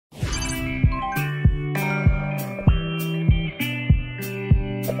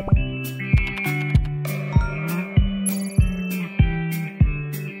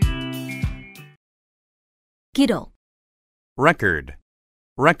기록, record,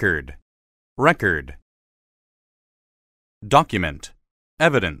 record, record. Document,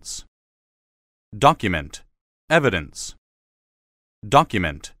 evidence, document, evidence,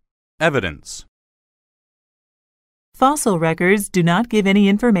 document, evidence. Fossil records do not give any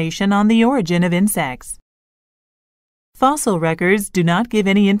information on the origin of insects. Fossil records do not give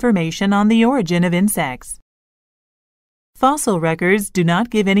any information on the origin of insects. Fossil records do not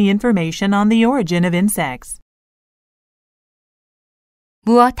give any information on the origin of insects.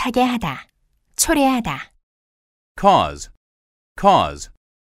 무엇하게 하다, 초래하다, Cause, cause,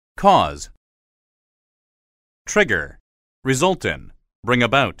 cause. Trigger, result in, bring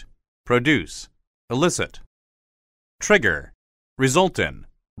about, produce, elicit. Trigger, result in,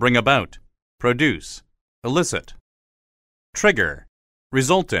 bring about, produce, elicit. Trigger,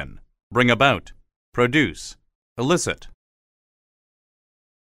 result in, bring about, produce, elicit.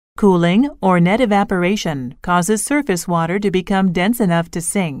 Cooling or net evaporation causes surface water to become dense enough to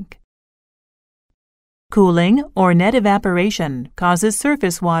sink. Cooling or net evaporation causes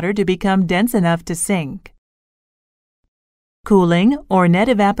surface water to become dense enough to sink. Cooling or net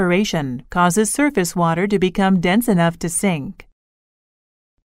evaporation causes surface water to become dense enough to sink.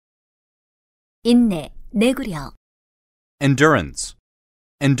 인내, 내구력, Endurance,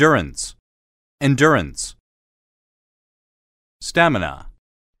 endurance, endurance. Stamina,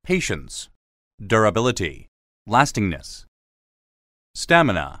 patience, durability, lastingness.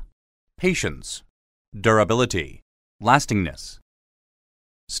 Stamina, patience, durability, lastingness.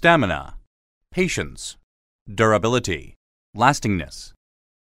 Stamina, patience, durability, lastingness.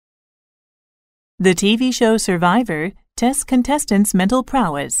 The TV show Survivor tests contestants' mental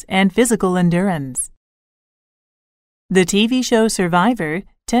prowess and physical endurance. The TV show Survivor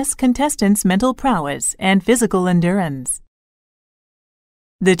tests contestants' mental prowess and physical endurance.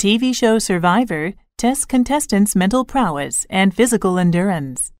 The TV show Survivor tests contestants' mental prowess and physical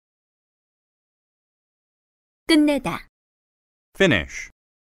endurance. 끝내다, Finish,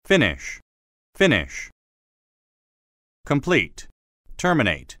 finish, finish. Complete,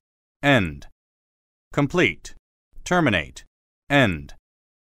 terminate, end. Complete, terminate, end.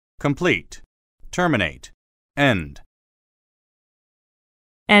 Complete, terminate, end.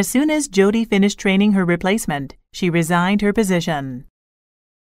 As soon as Jody finished training her replacement, she resigned her position.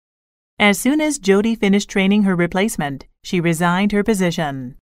 As soon as Jody finished training her replacement, she resigned her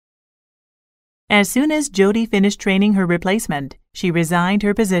position. As soon as Jody finished training her replacement, she resigned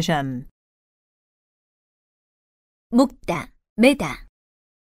her position. 묶다, 매다,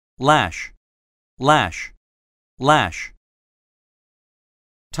 Lash, lash, lash.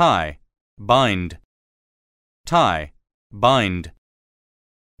 Tie, bind. Tie, bind.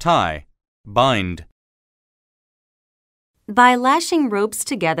 Tie, bind. By lashing ropes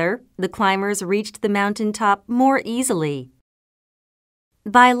together, the climbers reached the mountain top more easily.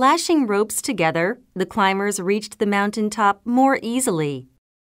 By lashing ropes together, the climbers reached the mountain top more easily.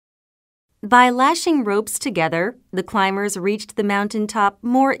 By lashing ropes together, the climbers reached the mountain top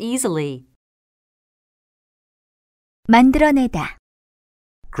more easily. 만들어내다,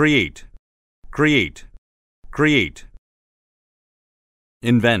 Create, create, create.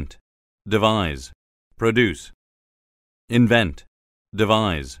 Invent, devise, produce. Invent,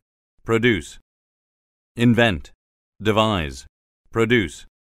 devise, produce. Invent, devise, produce.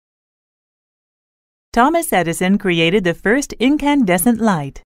 Thomas Edison created the first incandescent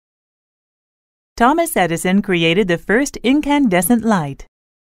light. Thomas Edison created the first incandescent light.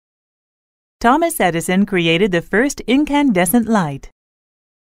 Thomas Edison created the first incandescent light.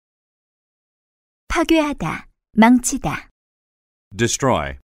 파괴하다, 망치다,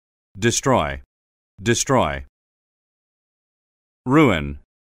 Destroy, destroy, destroy. Ruin,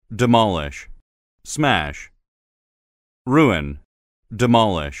 demolish, smash. Ruin,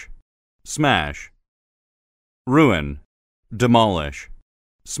 demolish, smash. Ruin, demolish,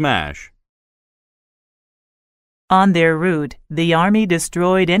 smash. On their route, the army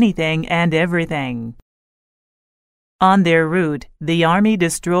destroyed anything and everything. On their route, the army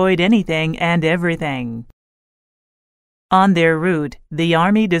destroyed anything and everything. On their route, the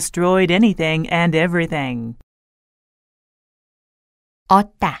army destroyed anything and everything.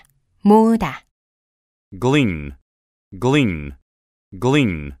 얻다, 모으다, Glean, glean,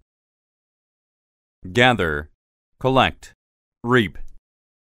 glean. Gather, collect, reap.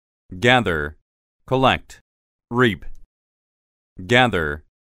 Gather, collect, reap. Gather,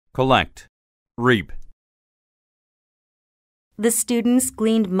 collect, reap. The students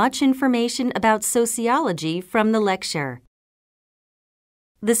gleaned much information about sociology from the lecture.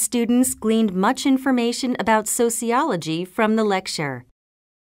 The students gleaned much information about sociology from the lecture.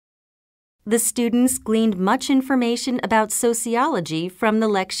 the students gleaned much information about sociology from the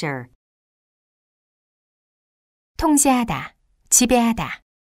lecture. 통제하다, 지배하다.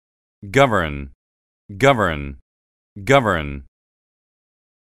 govern, govern, govern.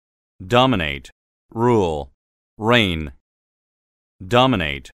 Dominate, rule, reign.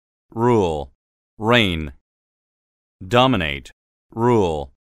 Dominate, rule, reign. Dominate,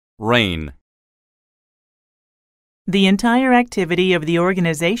 rule, reign. The entire activity of the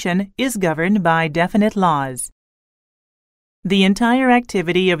organization is governed by definite laws. The entire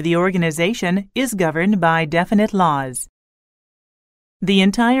activity of the organization is governed by definite laws. The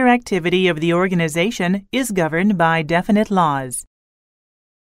entire activity of the organization is governed by definite laws.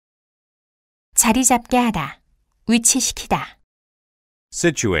 자리 잡게 하다, 위치시키다.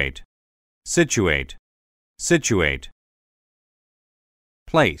 Situate, situate, situate.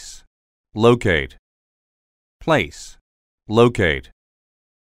 Place, locate. Place, locate.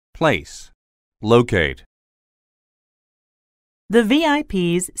 Place, locate. The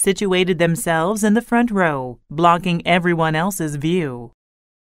VIPs situated themselves in the front row, blocking everyone else's view.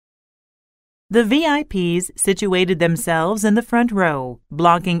 The VIPs situated themselves in the front row,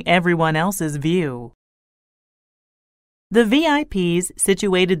 blocking everyone else's view. The VIPs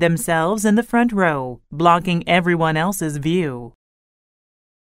situated themselves in the front row, blocking everyone else's view.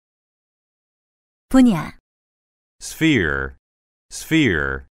 분야, Sphere,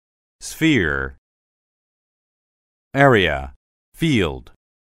 sphere, sphere. Area, field.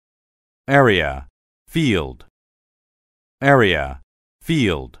 Area, field. Area,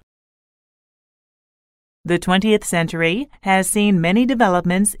 field. The 20th century has seen many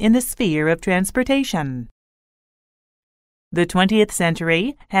developments in the sphere of transportation. The 20th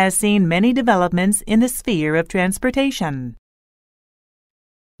century has seen many developments in the sphere of transportation.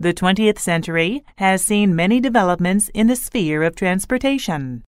 The 20th century has seen many developments in the sphere of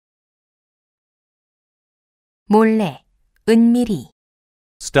transportation. 몰래, 은밀히.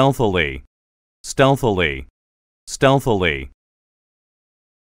 Stealthily, stealthily, stealthily.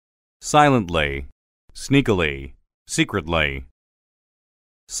 Silently, sneakily, secretly.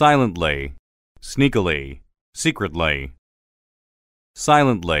 Silently, sneakily, secretly.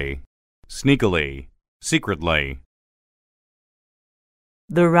 Silently, sneakily, secretly.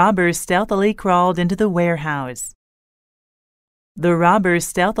 The robbers stealthily crawled into the warehouse. The robbers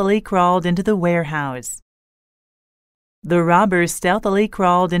stealthily crawled into the warehouse. The robbers stealthily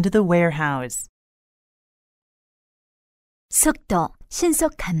crawled into the warehouse. 속도,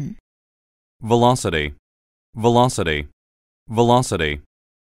 신속함. Velocity, velocity, velocity.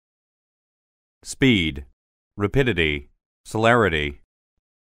 Speed, rapidity, celerity.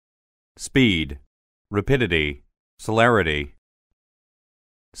 Speed, rapidity, celerity.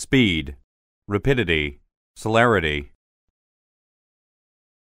 Speed, rapidity, celerity.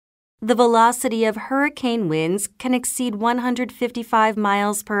 The velocity of hurricane winds can exceed 155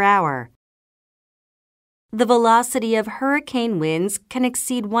 miles per hour. The velocity of hurricane winds can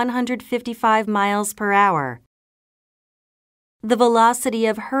exceed 155 miles per hour. The velocity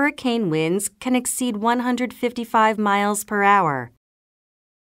of hurricane winds can exceed 155 miles per hour.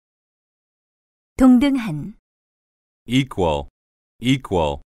 동등한. Equal,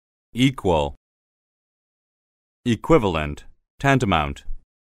 equal, equal. Equivalent, tantamount.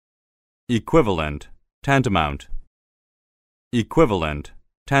 Equivalent, tantamount. Equivalent,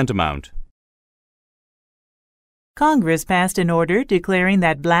 tantamount. Congress passed an order declaring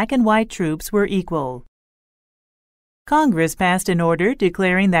that black and white troops were equal. Congress passed an order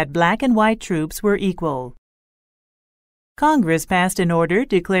declaring that black and white troops were equal. Congress passed an order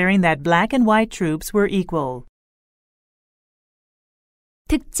declaring that black and white troops were equal.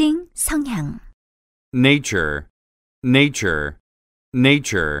 특징, 성향. Nature, nature,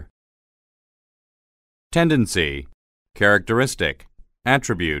 nature. Tendency, characteristic,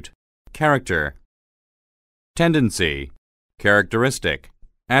 attribute, character. Tendency, characteristic,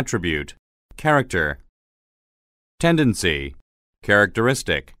 attribute, character. Tendency,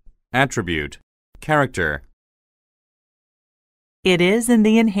 characteristic, attribute, character. It is in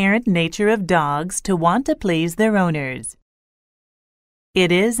the inherent nature of dogs to want to please their owners. It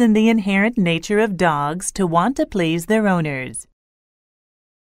is in the inherent nature of dogs to want to please their owners.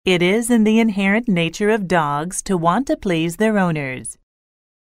 It is in the inherent nature of dogs to want to please their owners.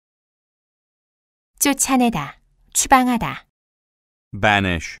 쫓아내다, 추방하다.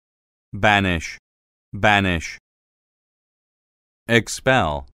 Banish, banish, banish.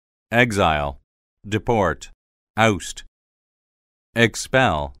 Expel, exile, deport, oust.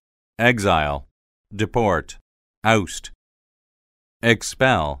 Expel, exile, deport, oust.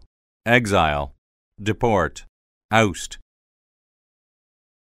 Expel, exile, deport, oust.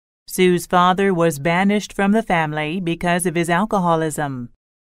 Sue's father was banished from the family because of his alcoholism.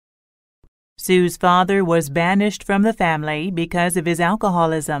 Sue's father was banished from the family because of his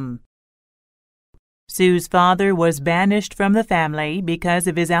alcoholism. Sue's father was banished from the family because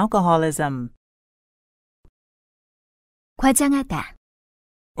of his alcoholism. 과장하다.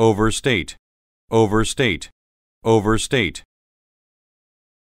 overstate, overstate, overstate.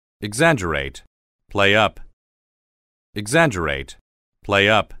 Exaggerate, play up. Exaggerate, play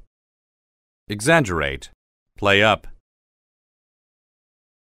up. Exaggerate, play up.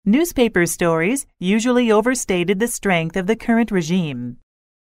 Newspaper stories usually overstated the strength of the current regime.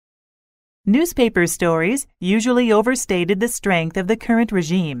 Newspaper stories usually overstated the strength of the current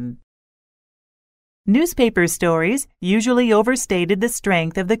regime. Newspaper stories usually overstated the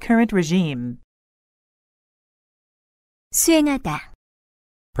strength of the current regime. 수행하다.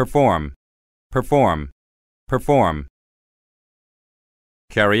 Perform, perform, perform.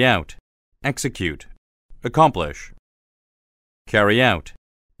 Carry out, execute, accomplish. Carry out,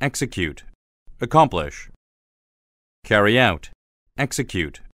 execute, accomplish. Carry out,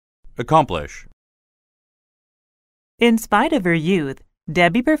 execute, accomplish. In spite of her youth,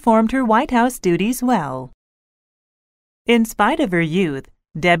 Debbie performed her White House duties well. In spite of her youth,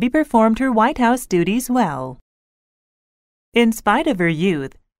 Debbie performed her White House duties well. In spite of her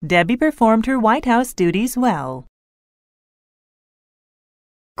youth, Debbie performed her White House duties well.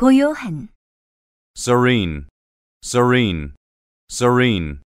 고요한. Serene, serene,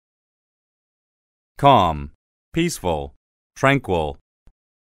 serene. Calm, peaceful, tranquil.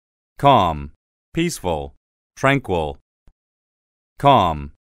 Calm, peaceful, tranquil.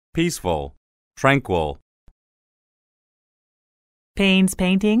 Calm, peaceful, tranquil. Payne's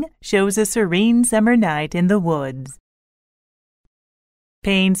painting shows a serene summer night in the woods.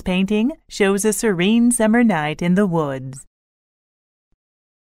 Payne's painting shows a serene summer night in the woods.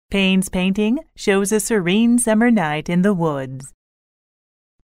 Payne's painting shows a serene summer night in the woods.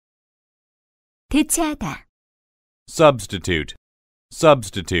 대체하다. Substitute,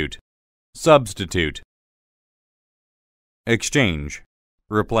 substitute, substitute. Exchange,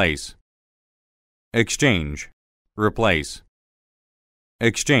 replace. Exchange, replace.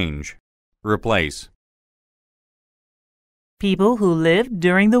 Exchange, replace. People who lived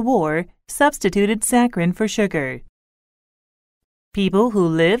during the war substituted saccharin for sugar. People who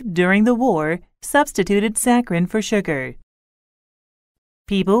lived during the war substituted saccharin for sugar.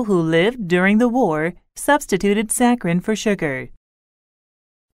 People who lived during the war substituted saccharin for sugar.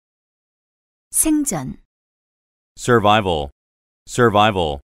 생존. Survival,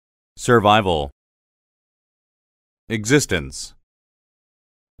 survival, survival. Existence,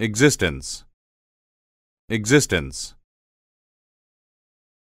 existence, existence.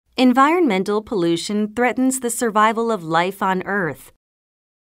 Environmental pollution threatens the survival of life on Earth.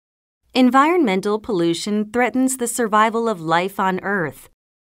 Environmental pollution threatens the survival of life on Earth.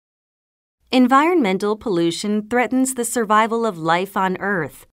 Environmental pollution threatens the survival of life on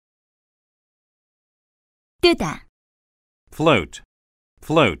Earth. 뜨다. Float,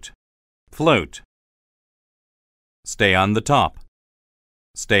 float, float. Stay on the top.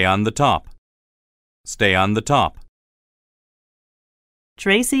 Stay on the top. Stay on the top.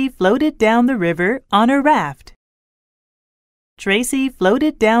 Tracy floated down the river on a raft. Tracy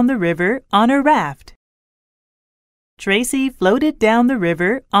floated down the river on a raft. Tracy floated down the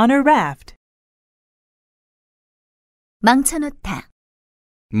river on a raft. 망쳐놓다.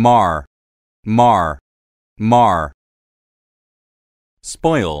 Mar, mar, mar.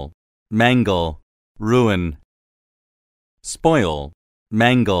 Spoil, mangle, ruin. Spoil,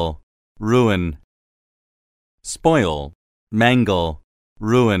 mangle, ruin. Spoil, mangle,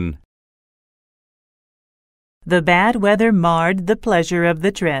 ruin. The bad weather marred the pleasure of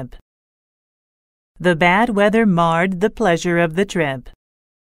the trip. The bad weather marred the pleasure of the trip.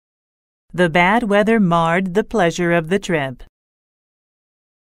 The bad weather marred the pleasure of the trip.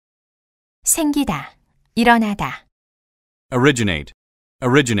 생기다. 일어나다. Originate,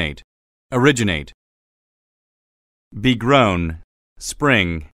 originate, originate. Be grown,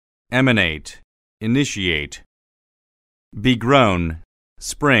 spring, emanate, initiate. Be grown,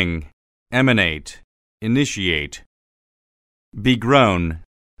 spring, emanate, initiate. Be grown,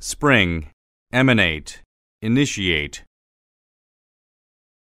 spring, emanate, initiate.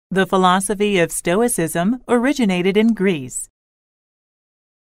 The philosophy of Stoicism originated in Greece.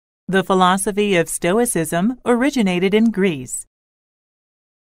 The philosophy of Stoicism originated in Greece.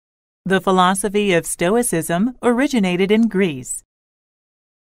 The philosophy of Stoicism originated in Greece.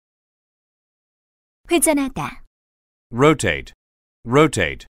 회전하다. Rotate,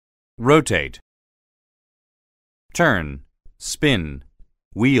 rotate, rotate. Turn, spin,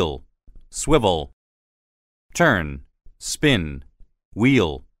 wheel, swivel. Turn, spin,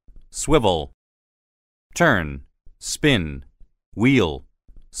 wheel, swivel. Turn, spin, wheel,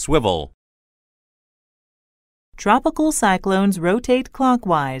 swivel. Tropical cyclones rotate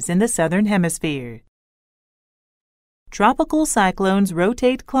clockwise in the southern hemisphere. Tropical cyclones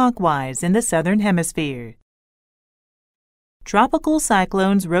rotate clockwise in the southern hemisphere. Tropical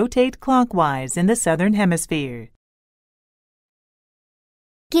cyclones rotate clockwise in the southern hemisphere.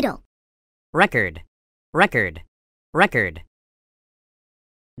 기록, record, record, record.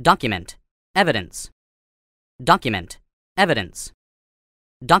 Document, evidence. Document, evidence.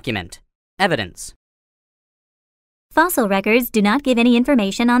 Document, evidence. Fossil records do not give any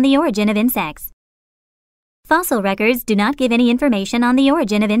information on the origin of insects. Fossil records do not give any information on the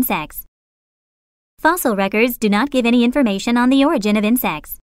origin of insects. Fossil records do not give any information on the origin of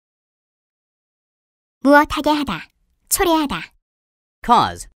insects. 무엇하게 하다, 초래하다.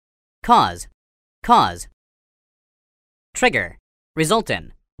 Cause, cause, cause. Trigger, result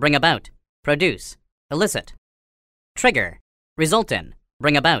in, bring about, produce, elicit. Trigger, result in,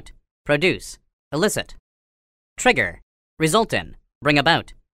 bring about, produce, elicit. Trigger, result in, bring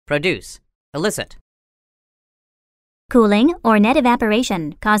about, produce, elicit. Cooling or net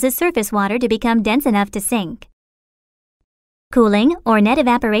evaporation causes surface water to become dense enough to sink. Cooling or net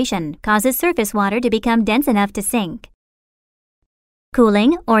evaporation causes surface water to become dense enough to sink.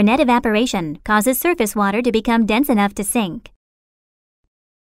 Cooling or net evaporation causes surface water to become dense enough to sink.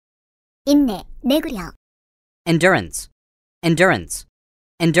 인내, 내구력. Endurance, endurance,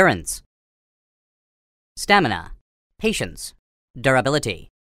 endurance. Stamina, patience, durability,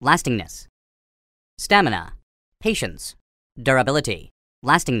 lastingness. Stamina, patience, durability,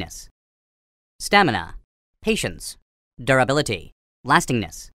 lastingness. Stamina, patience, durability,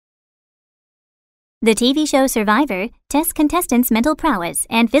 lastingness. The TV show Survivor tests contestants' mental prowess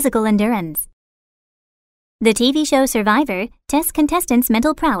and physical endurance. The TV show Survivor tests contestants'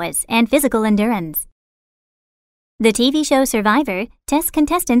 mental prowess and physical endurance. The TV show Survivor tests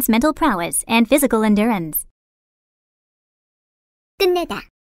contestants' mental prowess and physical endurance. 끝내다,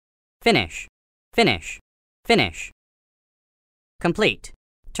 Finish, finish, finish. Complete,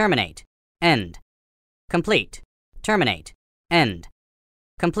 terminate, end. Complete, terminate, end.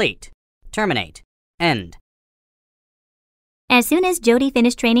 Complete, terminate, end. As soon as Jody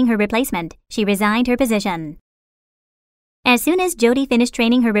finished training her replacement, she resigned her position. As soon as Jody finished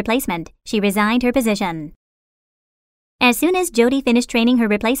training her replacement, she resigned her position. As soon as Jody finished training her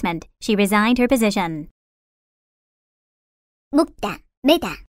replacement, she resigned her position. 묶다,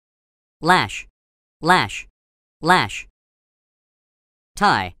 매다. Lash, lash, lash.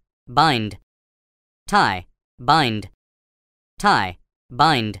 Tie, bind. Tie, bind. Tie,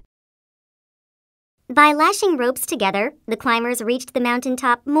 bind. By lashing ropes together, the climbers reached the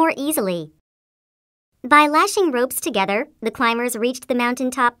mountaintop more easily. By lashing ropes together, the climbers reached the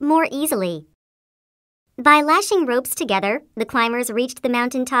mountaintop more easily. By lashing ropes together, the climbers reached the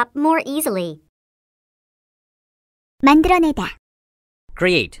mountaintop more easily. 만들어내다,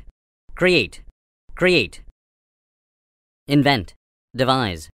 Create, create, create. Invent,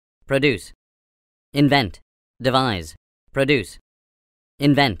 devise, produce. Invent, devise, produce.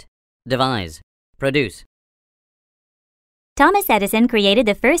 Invent, devise, produce. Thomas Edison created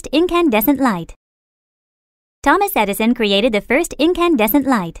the first incandescent light. Thomas Edison created the first incandescent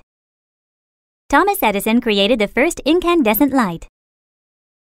light. Thomas Edison created the first incandescent light.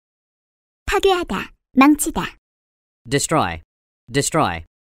 파괴하다, 망치다. Destroy, destroy,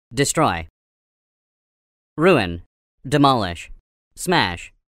 destroy. Ruin, demolish,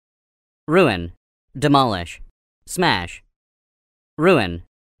 smash. Ruin, demolish, smash. Ruin,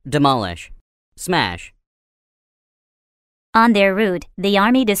 demolish, smash. On their route, the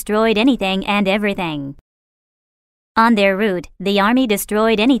army destroyed anything and everything. On their route, the army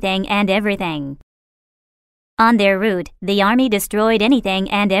destroyed anything and everything. On their route, the army destroyed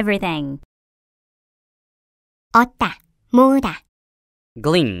anything and everything. 얻다, 모으다.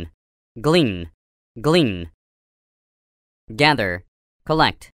 Glean, glean, glean. Gather,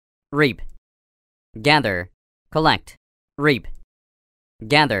 collect, reap. Gather, collect, reap.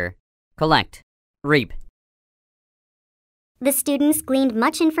 Gather, collect, reap. The students gleaned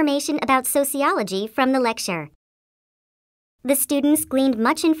much information about sociology from the lecture. The students gleaned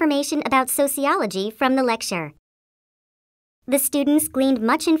much information about sociology from the lecture. The students gleaned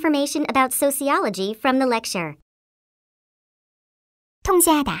much information about sociology from the lecture.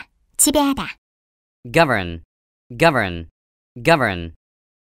 통제하다, 지배하다. Govern, govern, govern.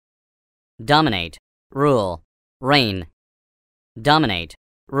 Dominate, rule, reign. Dominate,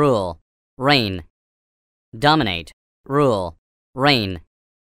 rule, reign. Dominate, rule, reign.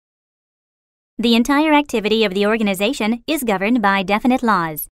 The entire activity of the organization is governed by definite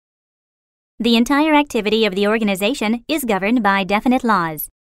laws. The entire activity of the organization is governed by definite laws.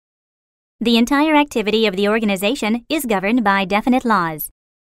 The entire activity of the organization is governed by definite laws.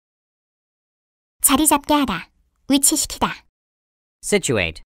 자리 잡게 하다, 위치시키다.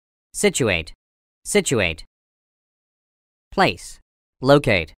 Situate, situate, situate. Place,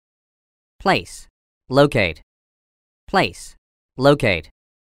 locate. Place, locate. Place, locate.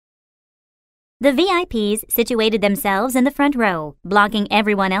 The VIPs situated themselves in the front row, blocking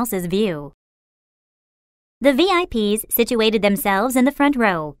everyone else's view. The VIPs situated themselves in the front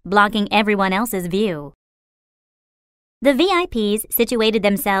row, blocking everyone else's view. The VIPs situated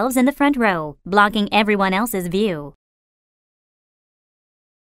themselves in the front row, blocking everyone else's view.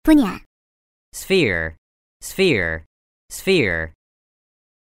 분야, Sphere, sphere, sphere.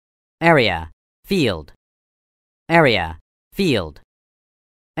 Area, field. Area, field.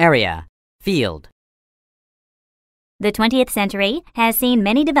 Area, field. The 20th century has seen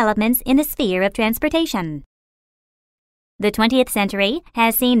many developments in the sphere of transportation. The 20th century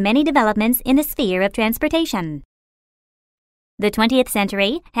has seen many developments in the sphere of transportation. The 20th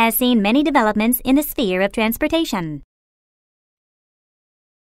century has seen many developments in the sphere of transportation.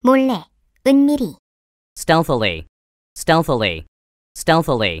 몰래, 은밀히. Stealthily, stealthily,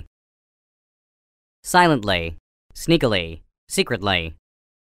 stealthily. Silently, sneakily, secretly.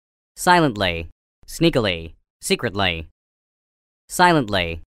 Silently, sneakily, secretly.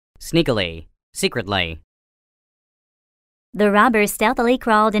 Silently, sneakily, secretly. The robbers stealthily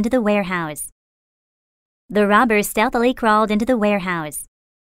crawled into the warehouse. The robbers stealthily crawled into the warehouse.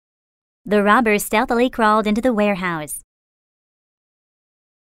 The robbers stealthily crawled into the warehouse.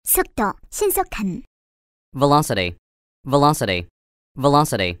 속도, 신속함. Velocity, velocity,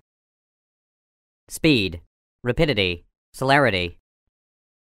 velocity. Speed, rapidity, celerity.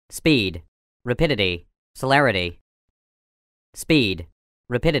 Speed, rapidity, celerity. Speed,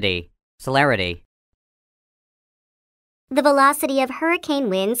 rapidity, celerity. The velocity of hurricane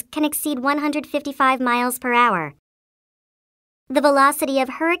winds can exceed 155 miles per hour. The velocity of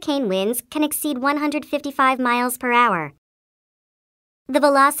hurricane winds can exceed 155 miles per hour. The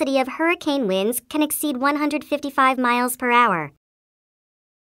velocity of hurricane winds can exceed 155 miles per hour.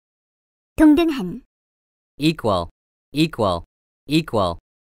 동등한, Equal, equal, equal.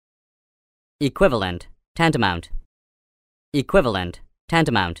 Equivalent, tantamount. Equivalent,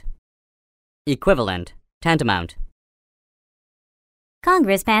 tantamount. Equivalent, tantamount.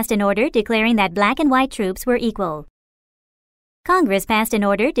 Congress passed an order declaring that black and white troops were equal. Congress passed an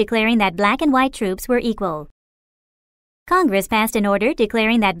order declaring that black and white troops were equal. Congress passed an order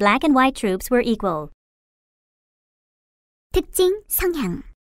declaring that black and white troops were equal. 특징, 성향.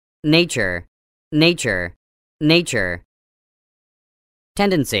 Nature, nature, nature.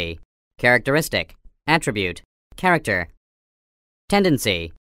 Tendency, characteristic, attribute, character.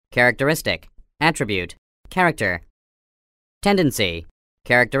 Tendency, characteristic, attribute, character. Tendency,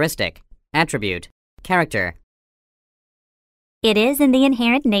 characteristic, attribute, character. It is in the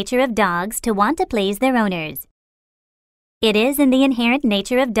inherent nature of dogs to want to please their owners. It is in the inherent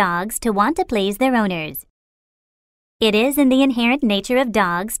nature of dogs to want to please their owners. It is in the inherent nature of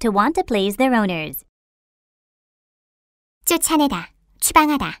dogs to want to please their owners. 쫓아내다,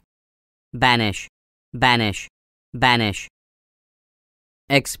 추방하다. Banish, banish, banish.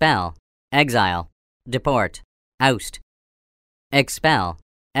 Expel, exile, deport, oust. Expel,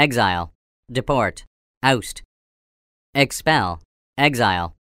 exile, deport, oust. Expel,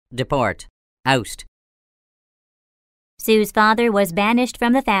 exile, deport, oust. Sue's father was banished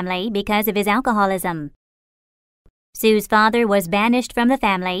from the family because of his alcoholism. Sue's father was banished from the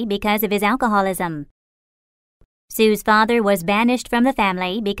family because of his alcoholism. Sue's father was banished from the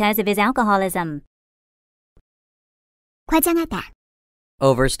family because of his alcoholism. 과장하다,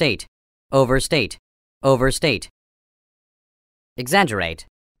 Overstate, overstate, overstate. Exaggerate,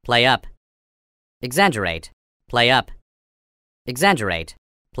 play up. Exaggerate, play up. Exaggerate,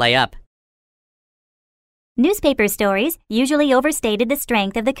 play up. Newspaper stories usually overstated the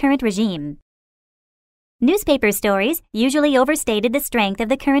strength of the current regime. Newspaper stories usually overstated the strength of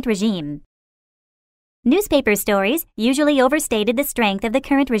the current regime. Newspaper stories usually overstated the strength of the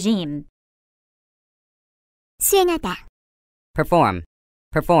current regime. 수행하다, Perform,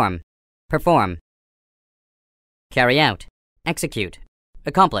 perform, perform. Carry out, execute,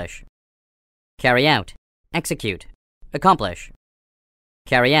 accomplish. Carry out, execute, accomplish.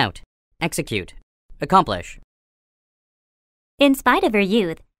 Carry out, execute, accomplish. In spite of her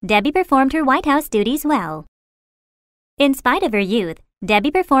youth, Debbie performed her White House duties well. In spite of her youth,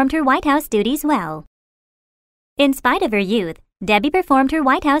 Debbie performed her White House duties well. In spite of her youth, Debbie performed her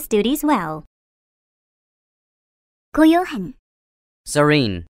White House duties well. 고요한,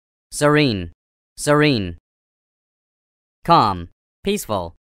 serene, serene, serene. Calm,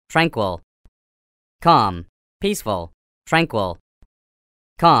 peaceful, tranquil. Calm, peaceful, tranquil.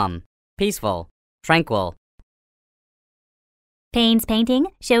 Calm, peaceful, tranquil. Payne's painting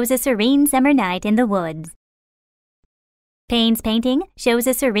shows a serene summer night in the woods. Payne's painting shows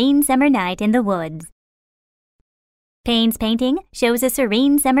a serene summer night in the woods. Payne's painting shows a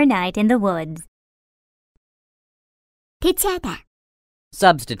serene summer night in the woods. 대체하다,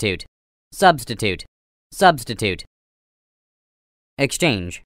 Substitute, substitute, substitute.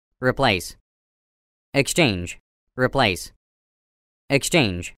 Exchange, replace. Exchange, replace.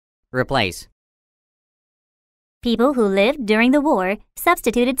 Exchange, replace. People who lived during the war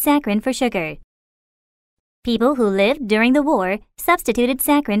substituted saccharin for sugar. People who lived during the war substituted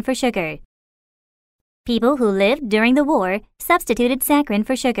saccharin for sugar. People who lived during the war substituted saccharin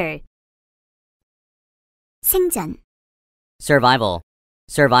for sugar. 생존, Survival,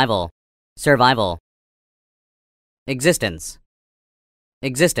 survival, survival. Existence,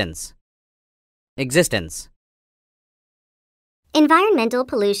 existence, existence. Environmental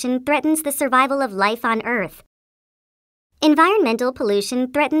pollution threatens the survival of life on Earth. Environmental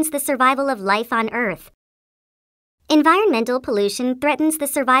pollution threatens the survival of life on Earth. Environmental pollution threatens the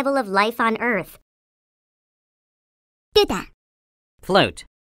survival of life on Earth. 뜨다, Float,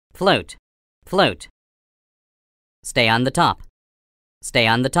 float, float. Stay on the top. Stay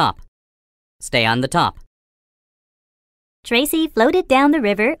on the top. Stay on the top. Tracy floated down the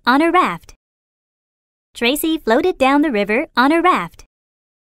river on a raft. Tracy floated down the river on a raft.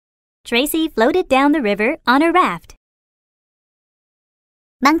 Tracy floated down the river on a raft.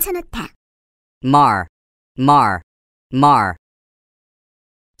 망쳐놓다, Mar, mar, mar.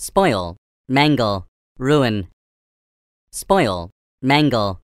 Spoil, mangle, ruin. Spoil,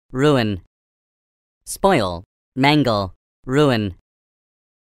 mangle, ruin. Spoil, mangle, ruin.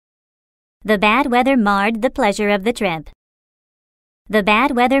 The bad weather marred the pleasure of the trip. The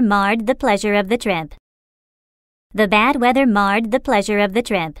bad weather marred the pleasure of the trip. The bad weather marred the pleasure of the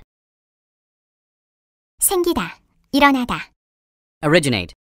trip. 생기다, 일어나다,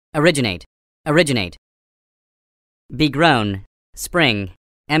 Originate, originate, originate. Be grown, spring,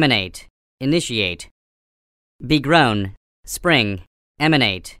 emanate, initiate. Be grown, spring,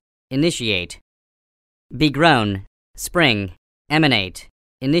 emanate, initiate. Be grown, spring, emanate,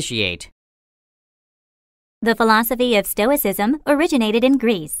 initiate. The philosophy of Stoicism originated in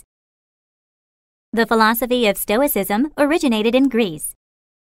Greece. The philosophy of Stoicism originated in Greece.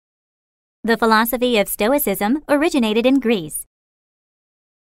 The philosophy of Stoicism originated in Greece.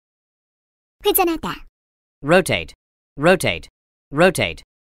 회전하다, Rotate, rotate, rotate.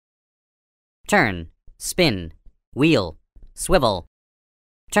 Turn, spin, wheel, swivel.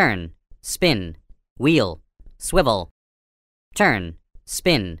 Turn, spin, wheel, swivel. Turn,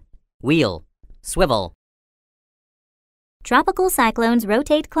 spin, wheel, swivel. Tropical cyclones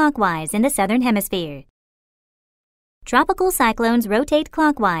rotate clockwise in the southern hemisphere. Tropical cyclones rotate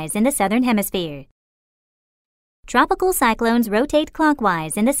clockwise in the southern hemisphere. Tropical cyclones rotate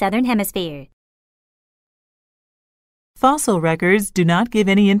clockwise in the southern hemisphere. Fossil records do not give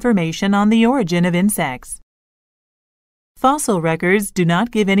any information on the origin of insects. Fossil records do not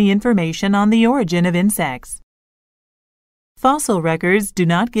give any information on the origin of insects. Fossil records do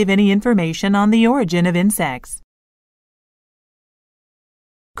not give any information on the origin of insects.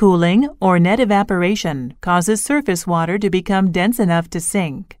 Cooling or net evaporation causes surface water to become dense enough to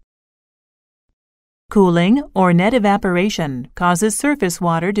sink. Cooling or net evaporation causes surface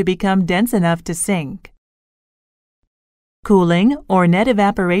water to become dense enough to sink. Cooling or net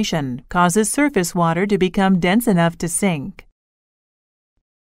evaporation causes surface water to become dense enough to sink.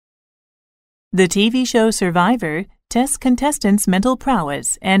 The TV show Survivor tests contestants' mental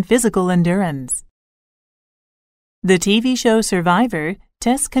prowess and physical endurance. The TV show Survivor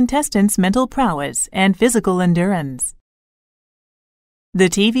tests contestants' mental prowess and physical endurance. The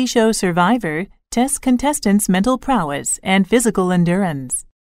TV show Survivor tests contestants' mental prowess and physical endurance.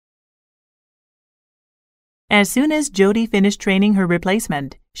 As soon as Jody finished training her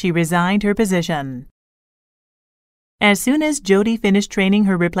replacement, she resigned her position. As soon as Jody finished training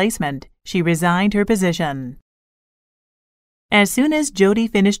her replacement, she resigned her position. As soon as Jody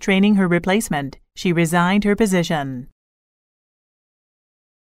finished training her replacement, she resigned her position.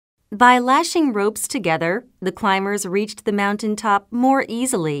 By lashing ropes together, the climbers reached the mountaintop more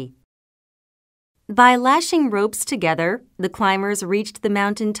easily. By lashing ropes together, the climbers reached the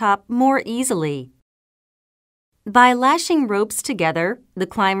mountaintop more easily. By lashing ropes together, the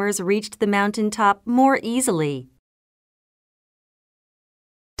climbers reached the mountaintop more easily.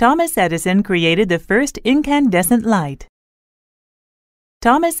 Thomas Edison created the first incandescent light.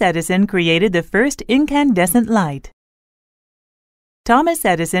 Thomas Edison created the first incandescent light. Thomas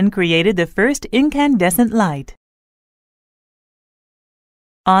Edison created the first incandescent light.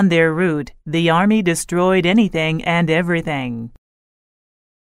 On their route, the army destroyed anything and everything.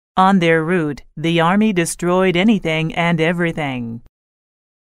 On their route, the army destroyed anything and everything.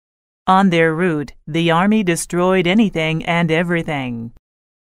 On their route, the army destroyed anything and everything.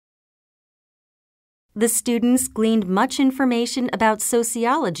 The students gleaned much information about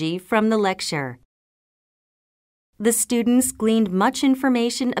sociology from the lecture. The students gleaned much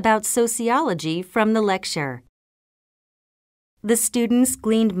information about sociology from the lecture. The students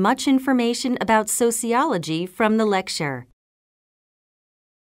gleaned much information about sociology from the lecture.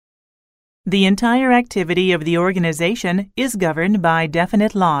 The entire activity of the organization is governed by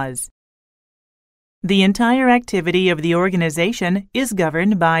definite laws. The entire activity of the organization is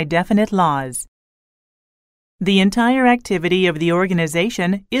governed by definite laws. The entire activity of the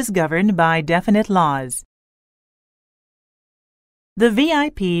organization is governed by definite laws. The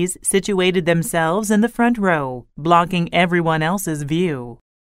VIPs situated themselves in the front row, blocking everyone else's view.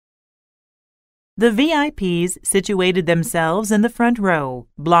 The VIPs situated themselves in the front row,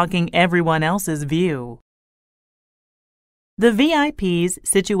 blocking everyone else's view. The VIPs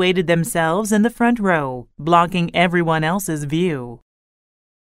situated themselves in the front row, blocking everyone else's view.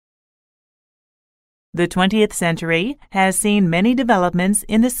 The 20th century has seen many developments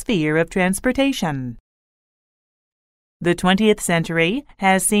in the sphere of transportation. The 20th century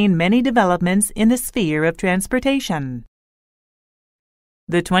has seen many developments in the sphere of transportation.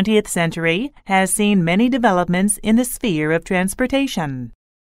 The 20th century has seen many developments in the sphere of transportation.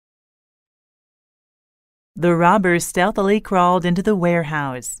 The robbers stealthily crawled into the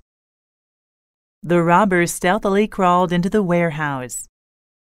warehouse. The robbers stealthily crawled into the warehouse.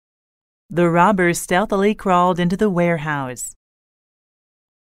 The robbers stealthily crawled into the warehouse.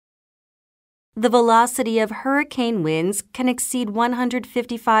 The velocity of hurricane winds can exceed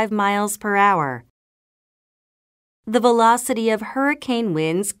 155 miles per hour. The velocity of hurricane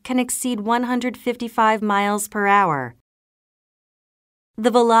winds can exceed 155 miles per hour.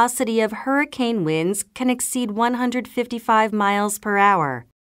 The velocity of hurricane winds can exceed 155 miles per hour.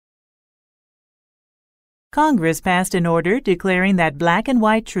 Congress passed an order declaring that black and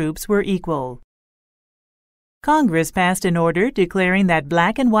white troops were equal. Congress passed an order declaring that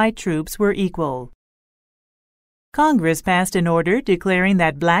black and white troops were equal. Congress passed an order declaring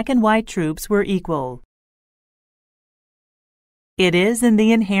that black and white troops were equal. It is in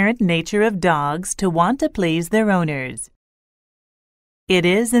the inherent nature of dogs to want to please their owners. It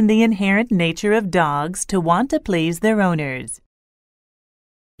is in the inherent nature of dogs to want to please their owners.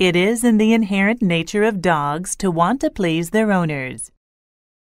 It is in the inherent nature of dogs to want to please their owners.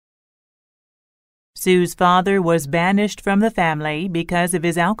 Sue's father was banished from the family because of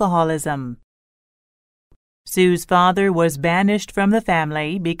his alcoholism. Sue's father was banished from the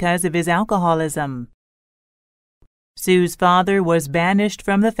family because of his alcoholism. Sue's father was banished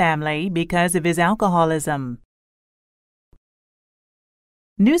from the family because of his alcoholism.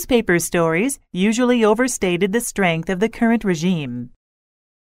 Newspaper stories usually overstated the strength of the current regime.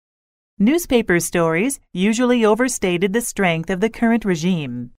 Newspaper stories usually overstated the strength of the current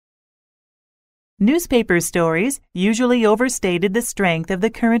regime. Newspaper stories usually overstated the strength of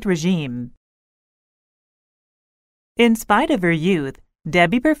the current regime. In spite of her youth,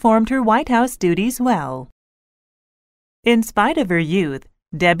 Debbie performed her White House duties well. In spite of her youth,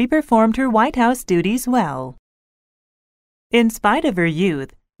 Debbie performed her White House duties well. In spite of her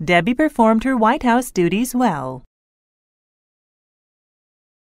youth, Debbie performed her White House duties well.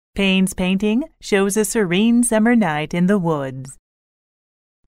 Payne's painting shows a serene summer night in the woods.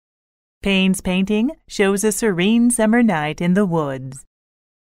 Payne's painting shows a serene summer night in the woods.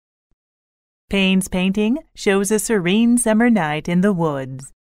 Payne's painting shows a serene summer night in the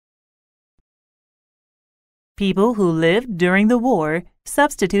woods. People who lived during the war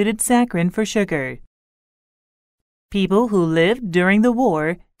substituted saccharin for sugar. People who lived during the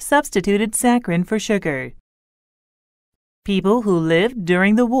war substituted saccharin for sugar. People who lived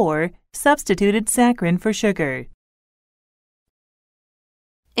during the war substituted saccharin for sugar.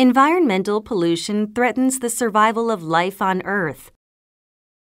 Environmental pollution threatens the survival of life on Earth.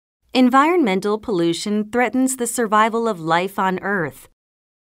 Environmental pollution threatens the survival of life on Earth.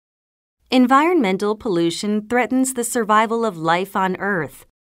 Environmental pollution threatens the survival of life on Earth.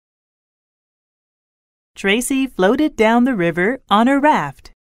 Tracy floated down the river on a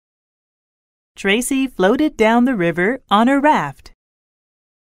raft. Tracy floated down the river on a raft.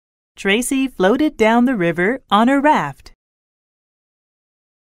 Tracy floated down the river on a raft.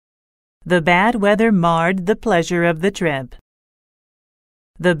 The bad weather marred the pleasure of the trip.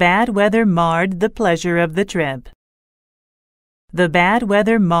 The bad weather marred the pleasure of the trip. The bad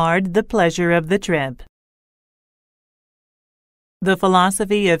weather marred the pleasure of the trip. The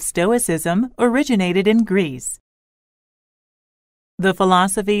philosophy of Stoicism originated in Greece. The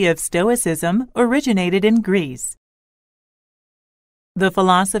philosophy of Stoicism originated in Greece. The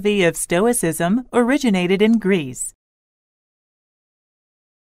philosophy of Stoicism originated in Greece.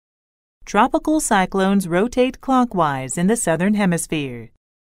 Tropical cyclones rotate clockwise in the southern hemisphere.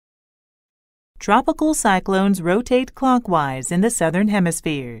 Tropical cyclones rotate clockwise in the southern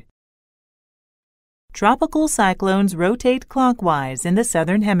hemisphere. Tropical cyclones rotate clockwise in the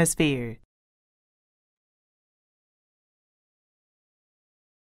southern hemisphere.